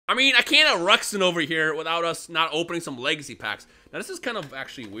I mean, I can't have Ruxin over here without us not opening some legacy packs. Now, this is kind of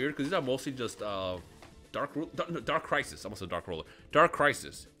actually weird because these are mostly just Dark Crisis. Almost a Dark Roller. Dark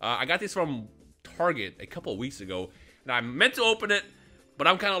Crisis. I got these from Target a couple of weeks ago, and I meant to open it, but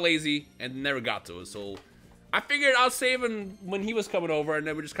I'm kind of lazy and never got to it. So I figured I'll save him when he was coming over, and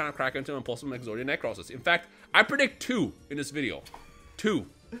then we just kind of crack into him and pull some Exodia Necrosses. In fact, I predict 2 in this video. 2.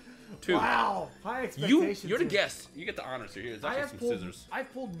 Wow, high expectations. You're the guest. You get the honors here. There's actually some scissors.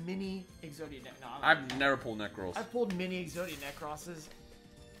 I've pulled mini Exodia I've never pulled Necros. I've pulled mini Exodia Necrosses.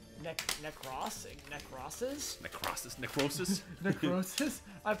 Necrosses? Necrosis?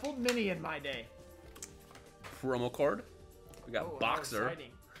 I pulled mini in my day. Promo card. We got Boxer.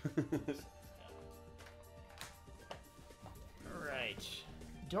 Alright.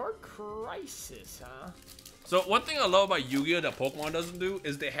 Dark Crisis, huh? So one thing I love about Yu-Gi-Oh! That Pokemon doesn't do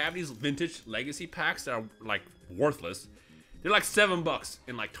is they have these vintage legacy packs that are like worthless. They're like $7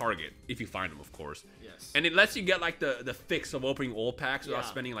 in like Target if you find them, of course. Yes. And it lets you get like the fix of opening old packs without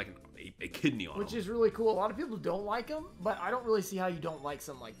spending like a kidney on them. Which is really cool. A lot of people don't like them, but I don't really see how you don't like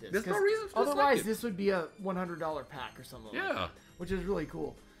something like this. There's no reason for otherwise, like this would be a $100 pack or something. Like that, which is really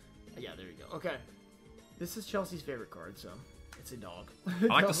cool. Yeah, there you go. Okay, this is Chelsea's favorite card, so. It's a dog. I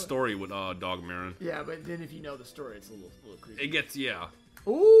like the story with Dog Marin. Yeah, but then if you know the story, it's a little creepy. It gets,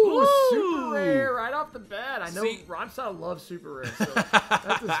 Ooh, super rare right off the bat. I know Rhymestyle loves super rare, so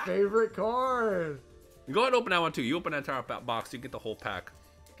that's his favorite card. Go ahead and open that one too. You open that entire box, you get the whole pack.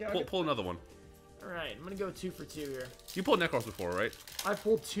 Okay, pull another one. Alright, I'm going to go 2 for 2 here. You pulled Necros before, right? I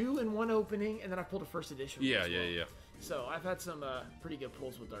pulled 2 in one opening, and then I pulled a first edition. Yeah. So I've had some pretty good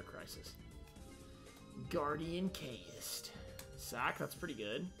pulls with Dark Crisis. Guardian Chaos. Sack, that's pretty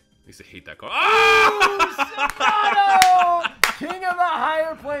good. I used to hate that card. Oh! King of the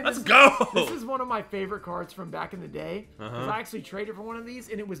higher plane. Let's go! This is one of my favorite cards from back in the day. I actually traded for one of these,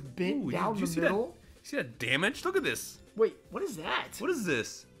 and it was bent down the middle. You see that damage? Look at this. Wait, what is that? What is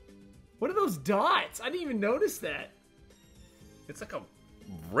this? What are those dots? I didn't even notice that. It's like a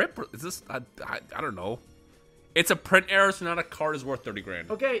rip. Is this? I don't know. It's a print error, so not a card is worth 30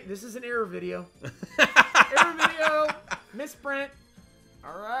 grand. Okay, this is an error video. Error video. Misprint.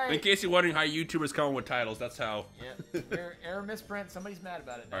 All right. In case you're wondering how YouTubers come up with titles, that's how. Yeah. Error misprint. Somebody's mad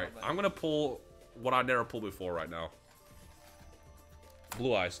about it now. All right. I'm gonna pull what I never pulled before right now.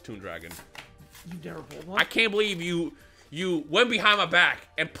 Blue Eyes Toon Dragon. You've never pulled one? I can't believe you went behind my back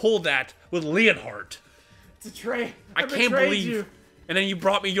and pulled that with Leonhardt. It's a trade. I can't believe you. And then you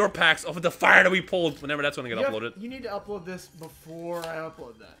brought me your packs off of the fire that we pulled. Whenever that's going to get uploaded. You need to upload this before I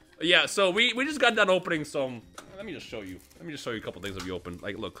upload that. Yeah, so we just got done opening some. Let me just show you. Let me just show you a couple things that we opened.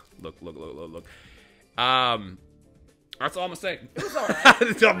 Like, look. That's all I'm gonna say. It was alright.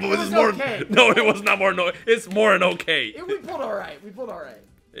 It was more, okay. No, it was not more. No, it's more than okay. We pulled alright.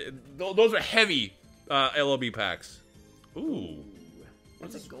 Those are heavy LOB packs. Ooh.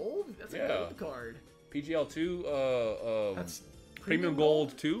 That's a gold? That's a gold card. PGL 2, that's Premium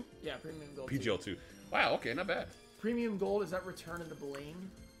Gold 2? Yeah, Premium Gold PGL 2. Wow, okay, not bad. Premium Gold, is that Return of the Bling?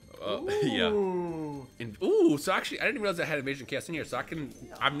 Yeah. Ooh, so actually, I didn't realize I had Invasion Chaos in here, so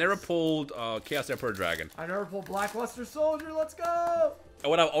I've never pulled Chaos Emperor Dragon. I never pulled Blackluster Soldier, let's go! And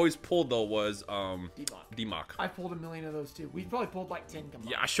what I've always pulled, though, was D-Mock. I pulled a million of those, too. We've probably pulled like 10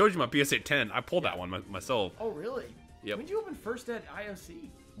 combined. Yeah, I showed you my PSA 10. I pulled that one myself. Oh, really? Yep. When did you open first at IOC?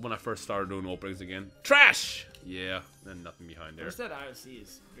 When I first started doing openings again. Trash! Yeah, and nothing behind there. First at IOC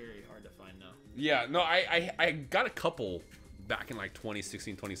is very hard to find now. Yeah, no, I got a couple back in like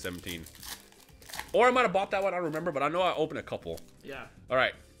 2016, 2017. Or I might have bought that one, I don't remember, but I know I opened a couple. Yeah.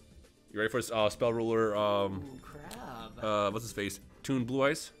 Alright. You ready for Spell Ruler? Ooh, Crab. What's his face? Toon Blue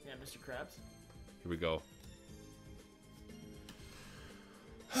Eyes? Yeah, Mr. Krabs. Here we go.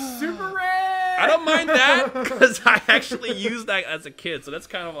 Super rare! I don't mind that, because I actually used that as a kid, so that's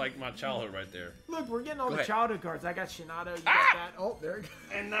kind of like my childhood right there. Look, we're getting all the childhood cards. I got Shinado, you got that. Oh, there it goes.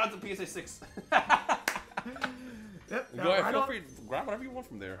 And now it's a PSA 6. Yep. Go ahead, feel free to grab whatever you want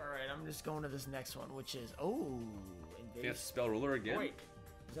from there. Alright, I'm just going to this next one, which is, Yeah, Spell Ruler again. Wait,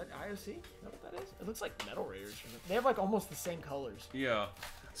 is that IOC? Is that what that is? It looks like Metal Raiders. They have like almost the same colors. Yeah.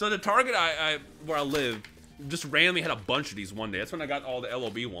 So the Target where I live just randomly had a bunch of these one day. That's when I got all the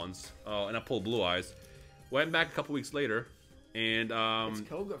LOB ones, and I pulled Blue Eyes. Went back a couple weeks later, and it's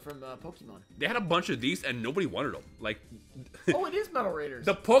Koga from Pokemon. They had a bunch of these, and nobody wanted them. Like, oh, it is Metal Raiders.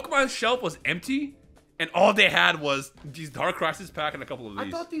 The Pokemon shelf was empty, and all they had was these Dark Crisis pack and a couple of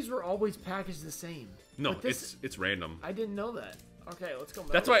these. I thought these were always packaged the same. No, it's random. I didn't know that. Okay, let's go.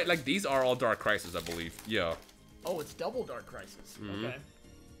 That's why, like, these are all Dark Crisis, I believe. Yeah. Oh, it's double Dark Crisis. Okay.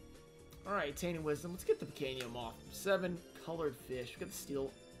 All right, Tainted Wisdom. Let's get the Picanium off. 7 colored fish. We got the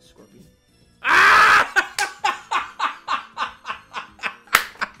Steel Scorpion. Ah!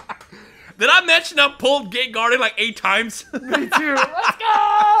 Did I mention I pulled Gate Guardian like 8 times? Me too. Let's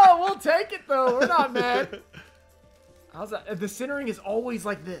go! We'll take it though. We're not mad. How's that? The centering is always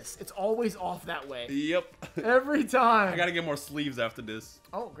like this. It's always off that way. Yep. Every time. I gotta get more sleeves after this.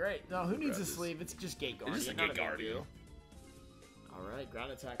 Oh, great. No, who needs a sleeve? It's just Gate Guardian. It's just a Gate Guardian. Alright,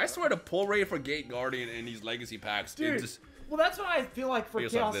 ground attack. I swear the pull rate for Gate Guardian in these legacy packs, dude. it just... Well, that's what I feel like for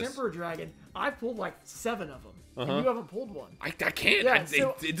Chaos like Emperor Dragon. I pulled like 7 of them. And you haven't pulled one. I can't. Yeah,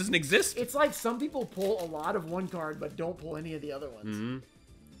 so it doesn't exist. It's like some people pull a lot of one card, but don't pull any of the other ones.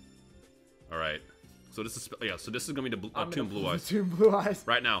 All right. So this is so this is gonna be the Tomb Blue Eyes. Tomb Blue Eyes.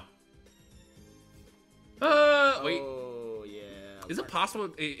 Right now. Wait. Oh yeah. Is it possible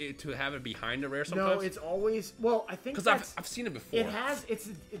to have it behind the rare sometimes? No, it's always. Well, I think because I've seen it before. It has.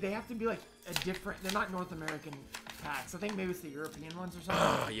 They have to be like a different. They're not North American packs. I think maybe it's the European ones or something.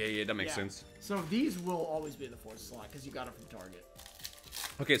 Oh yeah, that makes sense. So these will always be in the 4th slot because you got it from Target.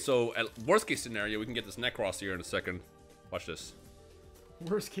 Okay, so at worst case scenario, we can get this Necros here in a second. Watch this.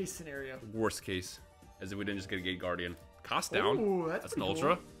 Worst case scenario. Worst case, as if we didn't just get a Gate Guardian. Cost down. Ooh, that's an cool.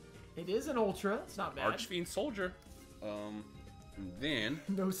 Ultra. It is an Ultra. It's not bad. Archfiend Soldier. And then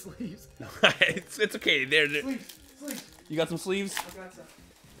no sleeves. it's okay. There. Sleeves. You got some sleeves? I got some.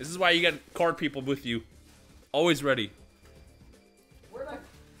 This is why you got card people with you. Always ready. Where'd I...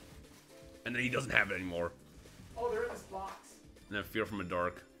 And then he doesn't have it anymore. Oh, they're in this box. And then Fear from the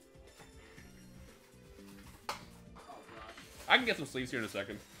Dark. Oh, gosh. I can get some sleeves here in a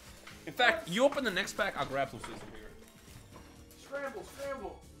second. In fact, you open the next pack, I'll grab some sleeves from here. Scramble.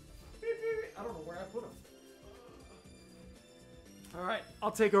 Beep, beep, beep. I don't know where I put them. All right,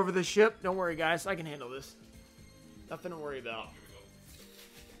 I'll take over this ship. Don't worry, guys. I can handle this. Nothing to worry about.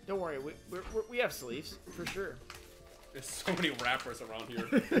 Don't worry. We have sleeves, for sure. There's so many wrappers around here.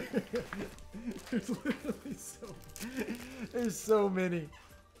 There's literally there's so many.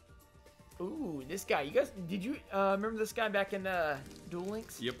 Ooh, this guy. You guys, did you remember this guy back in Duel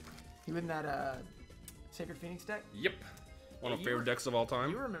Links? Yep. He was in that Sacred Phoenix deck? Yep. One of my favorite decks of all time.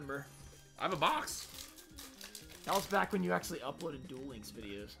 You remember. I have a box. That was back when you actually uploaded Duel Links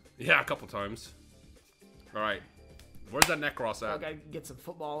videos. Yeah, a couple times. All right. Where's that Necros at? I gotta get some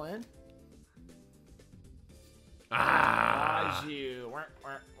football in. Ah!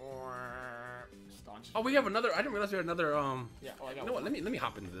 Oh, we have another. I didn't realize we had another. Yeah. Oh, I got you know what? Let me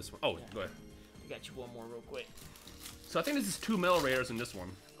hop into this one. Oh, yeah. Go ahead. I got you one more real quick. So I think this is 2 metal rares in this one.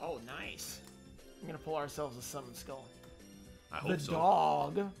 Oh, nice. I'm gonna pull ourselves a Summon Skull. I hope so. The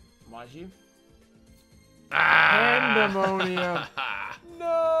dog. Maju. Ah! Pandemonium.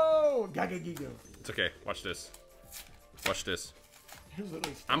 No. Gagagigo. It's okay. Watch this. Watch this. Here's what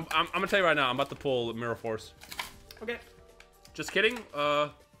I'm gonna tell you right now. I'm about to pull Mirror Force. Okay. Just kidding.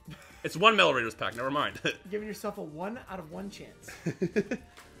 It's 1 Metal Raiders pack. Never mind. Giving yourself a 1 out of 1 chance.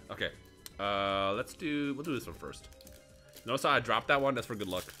 Okay. We'll do this one first. Notice how I dropped that one? That's for good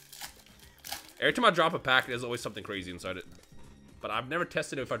luck. Every time I drop a pack, there's always something crazy inside it. But I've never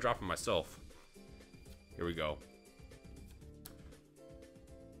tested it if I drop it myself. Here we go.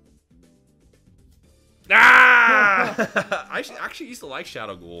 Ah! I actually used to like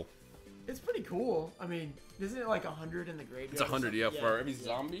Shadow Ghoul. It's pretty cool. I mean, isn't it like 100 in the graveyard? It's 100, yeah, for every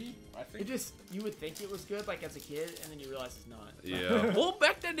zombie, I think. You would think it was good, like, as a kid, and then you realize it's not. Yeah. Well,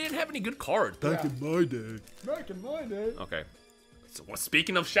 back then, they didn't have any good cards. Back in my day. Back in my day. Okay. So, well,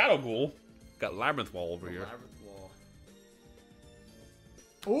 speaking of Shadow Ghoul, got Labyrinth Wall over here. Labyrinth Wall.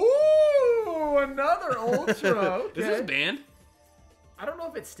 Ooh, another Ultra. Okay. Is this banned? I don't know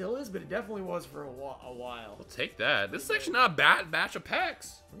if it still is, but it definitely was for a while. We'll take that. This is actually not a bad batch of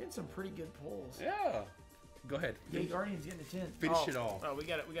packs. We're getting some pretty good pulls. Yeah. Go ahead. Gate Guardian's getting a 10. Finish it all. Oh, we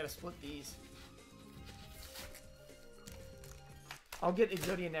gotta split these. I'll get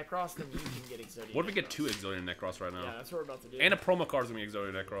Exodia Necros, then you can get Exodia. What if we get 2 Exodia Necros right now? Yeah, that's what we're about to do. And a promo card's gonna be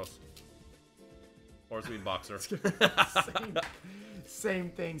Exodia Necros. Or it's gonna be Boxer. Same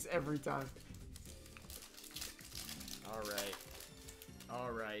things every time.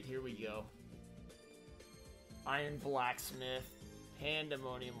 Alright, here we go. Iron Blacksmith.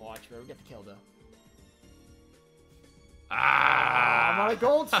 Pandemonium Watchbearer. We got the Keldo. I'm on a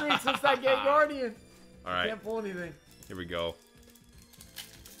gold streak since that Gate Guardian. Alright. Can't pull anything. Here we go.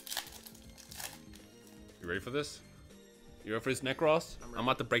 You ready for this? You ready for this Necros? I'm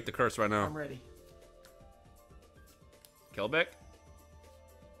about to break the curse right now. I'm ready. Kelbeck.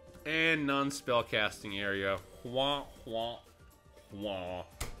 And none spellcasting area. Wah, wah, wah.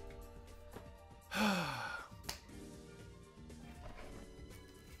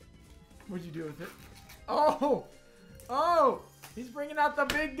 What'd you do with it? Oh! Oh! He's bringing out the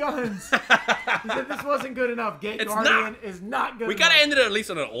big guns. He said this wasn't good enough. Gate Guardian is not good enough. We gotta end it at least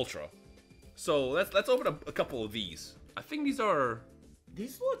on an ultra. So let's open up a couple of these. I think these are.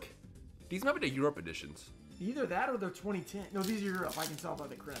 These might be the Europe editions. Either that or they're 2010. No, these are Europe. I can tell by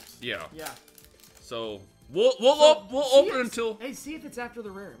the crimps. Yeah. Yeah. So we'll open until. Hey, see if it's after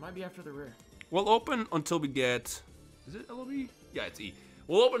the rare. It might be after the rare. We'll open until we get. Is it LOB? Yeah, it's E.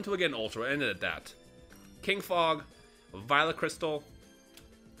 We'll open until we get an ultra. End it at that. King Fog, Violet Crystal,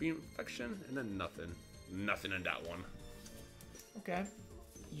 Fiend Infection, and then nothing. Nothing in that one. Okay.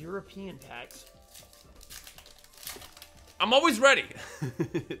 European packs. I'm always ready.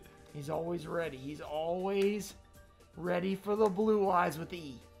 He's always ready. He's always ready for the blue eyes with the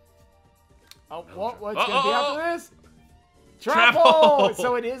E. Oh, what's going to be after this? Trapple!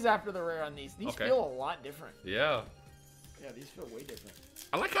 So it is after the rare on these. These feel a lot different. Yeah. Yeah, these feel way different.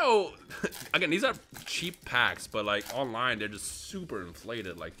 I like how, again, these are cheap packs, but like online, they're just super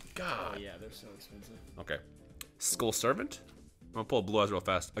inflated. Like, God. Oh, yeah, they're so expensive. Okay. Skull Servant. I'm going to pull a blue eyes real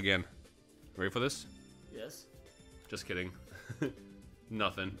fast. Again. Ready for this? Yes. Just kidding.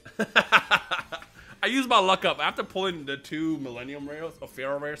 Nothing. I used my luck up. After pulling the 2 Millennium Rares, or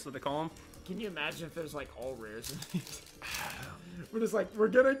Pharaoh Rares, what they call them. Can you imagine if there's like all rares in these? We're just like, we're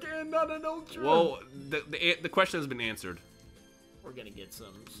gonna end on an ultra. Well, the question has been answered. We're gonna get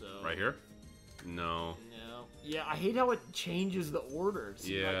some, so. Right here? No. No. Yeah, I hate how it changes the order. So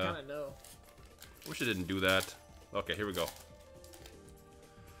yeah. I kind of know. Wish it didn't do that. Okay, here we go.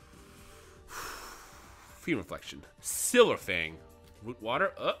 Fiend Reflection. Silver Fang. Root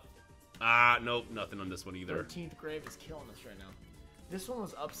Water. Nope, nothing on this one either. 13th Grave is killing us right now. This one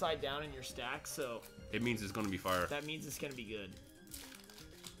was upside down in your stack, so... It means it's going to be fire. That means it's going to be good.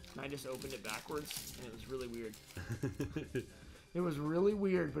 And I just opened it backwards, and it was really weird. It was really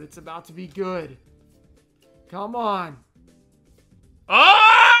weird, but it's about to be good. Come on.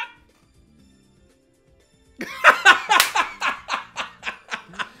 Ah!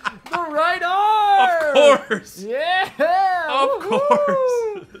 The right arm! Of course! Yeah! Of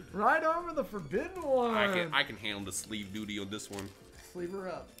course! Right arm of the forbidden one. I can handle the sleeve duty on this one. Sleeve her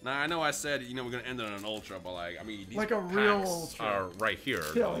up. Now I know I said we're gonna end it on an ultra, but like these like a real ultra are right here.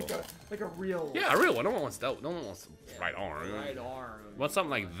 Yeah, like a real. Yeah, a real one. No one wants that. No one wants right arm. Right arm. Want something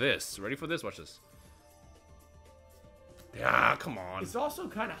like this? Ready for this? Watch this. Yeah, come on. It's also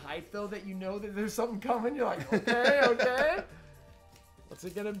kind of hype though that you know that there's something coming. You're like, okay. What's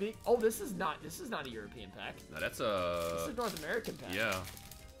it gonna be? Oh, this is not a European pack. No, that's This is a North American pack. Yeah.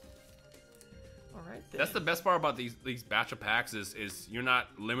 All right. Then. That's the best part about these batch of packs is you're not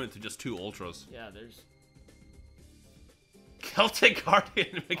limited to just 2 ultras. Yeah, there's Celtic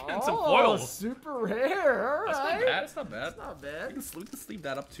Guardian making some Oh, foils. super rare. All right. That's not bad. That's not bad. We can sleeve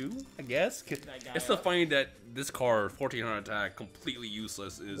that up too, I guess. It's so so funny that this card, 1400 attack, completely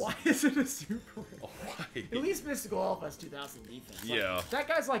useless. Why is it a super rare? Oh, why? At least Mystical Elf has 2000 defense. Like, Yeah. that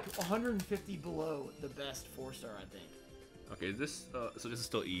guy's like 150 below the best 4-star, I think. Okay, this so this is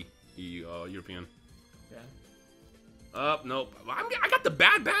still European. Yeah. Nope. I got the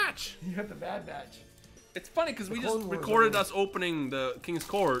bad batch. You got the bad batch. It's funny because we just Clone Wars recorded us opening the King's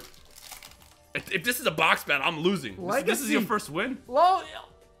Court. If this is a box bet, I'm losing. This is your first win? Well,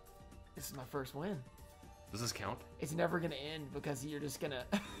 this is my first win. Does this count? It's never gonna end because you're just gonna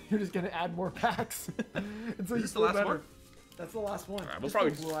add more packs until you the feel last better. one? That's the last one. All right, Just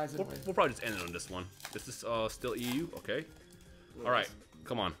we'll probably just end it on this one. This is still EU. Okay. All right.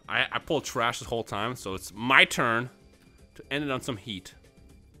 Come on. I pulled trash this whole time, so it's my turn to end it on some heat.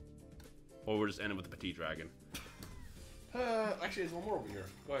 Or we're just ending with the Petite Dragon. Actually, there's one more over here.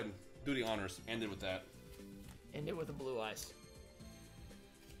 Go ahead and do the honors. End it with that. End it with the blue eyes.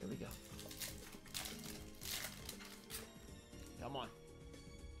 Here we go. Come on.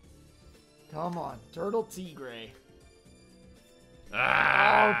 Come on. Turtle Tigray.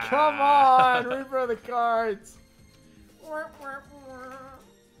 Ah! Oh, come on. Reaper of the cards.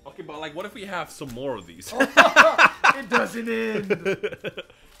 Okay, but like, what if we have some more of these? It doesn't end.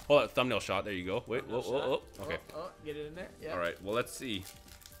 Hold on, thumbnail shot. There you go. Wait, whoa. Okay. Get it in there. Yeah. All right. Well, let's see.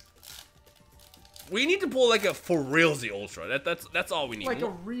 We need to pull like a for realsy ultra. That's all we need. Like a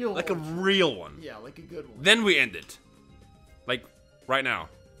real. Like ultra. A real one. Yeah, like a good one. Then we end it. Like right now,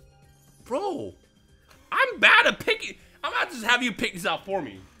 bro. I'm bad at picking. I'm about to just have you pick these out for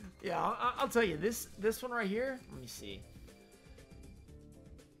me. Yeah, I'll tell you this one right here. Let me see.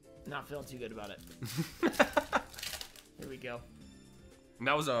 Not feeling too good about it. Here we go. And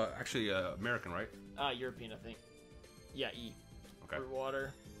that was actually American, right? European, I think. Yeah, E. Okay. Fruit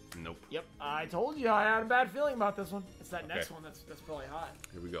water. Nope. Yep, I told you I had a bad feeling about this one. It's that next one that's probably hot.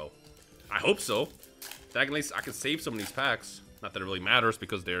 Here we go. I hope so. At least I can save some of these packs. Not that it really matters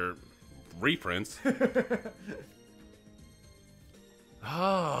because they're reprints.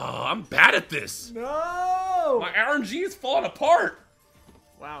 Oh, I'm bad at this. No! My RNG is falling apart.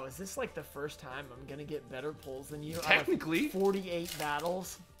 Wow, is this like the first time I'm gonna get better pulls than you? Technically. 48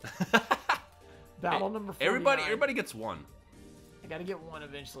 battles. Battle number 49. Everybody gets one. I gotta get one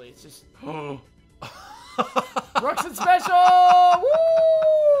eventually. It's just Oh. Ruxin special!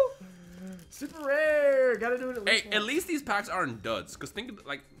 Woo! Super rare. Gotta do it at least Hey, at least these packs aren't duds. Cause think of,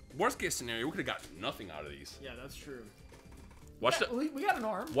 like, worst case scenario, we could have got nothing out of these. Yeah, that's true. Watch We got an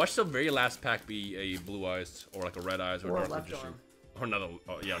arm. Watch the very last pack be a blue eyes or like a red eyes or Or a dark left magician. arm. Or another,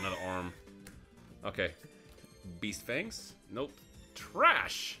 another arm. Okay. Beast fangs? Nope.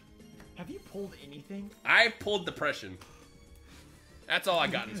 Trash. Have you pulled anything? I pulled depression. That's all I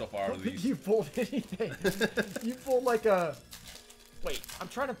gotten so far out of these. You pulled anything? You pulled like a. Wait, I'm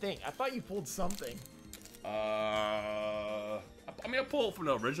trying to think. I thought you pulled something. I mean, I pulled from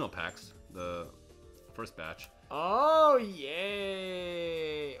the original packs, the first batch. Oh,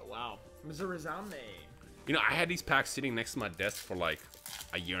 yay! Wow. Mizurizame. You know, I had these packs sitting next to my desk for like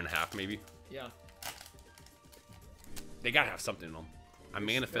a year and a half, maybe. Yeah. They gotta have something in them. I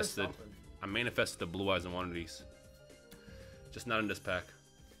manifested the blue eyes in one of these. Just not in this pack.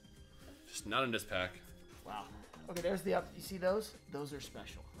 Just not in this pack. Wow. Okay, there's the up. You see those? Those are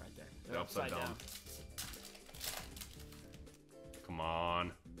special right there. They're The upside down. Come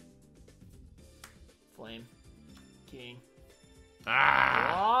on. Flame. King.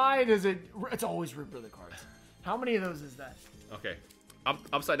 Ah! Why does it? It's always root brother cards. How many of those is that? Okay.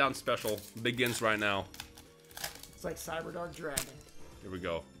 Upside down special begins right now. It's like Cyber Dark Dragon. Here we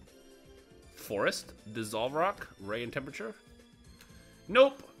go. Forest, Dissolve Rock, Ray and Temperature.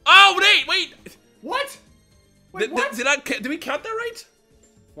 Nope. Oh, wait. What? Wait, what? Did we count that right?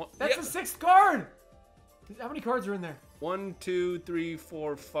 That's the 6th card. How many cards are in there? 1, 2, 3,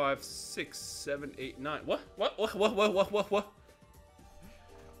 4, 5, 6, 7, 8, 9. What?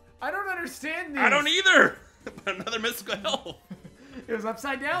 I don't understand these. I don't either. Another mystical elf. It was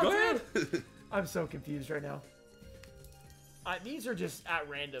upside down, Go too. ahead. I'm so confused right now. These are just at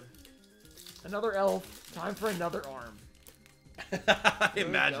random. Another elf. Time for another arm.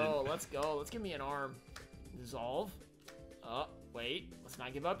 Imagine. Let's go. Let's give me an arm. Dissolve. Oh, wait. Let's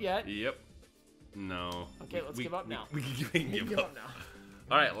not give up yet. Yep. No. Okay, let's give up now. We can give up now.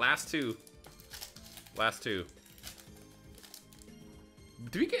 All right, last two.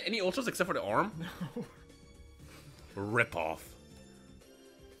 Do we get any ultras except for the arm? No. Rip off.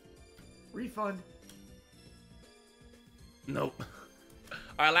 Refund. Nope.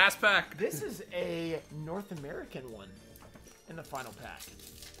 All right, last pack. This is a North American one in the final pack.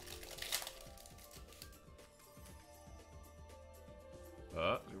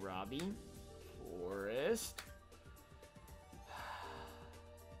 Robbie. Forest.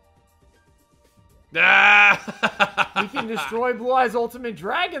 We can destroy Blue Eye's Ultimate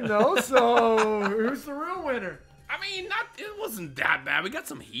Dragon, though, so who's the real winner? I mean, it wasn't that bad. We got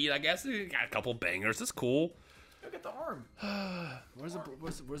some heat, I guess. We got a couple bangers. It's cool. Look at the arm. Where's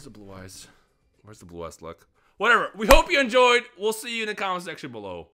the blue eyes? Where's the blue eyes luck? Whatever. We hope you enjoyed. We'll see you in the comment section below.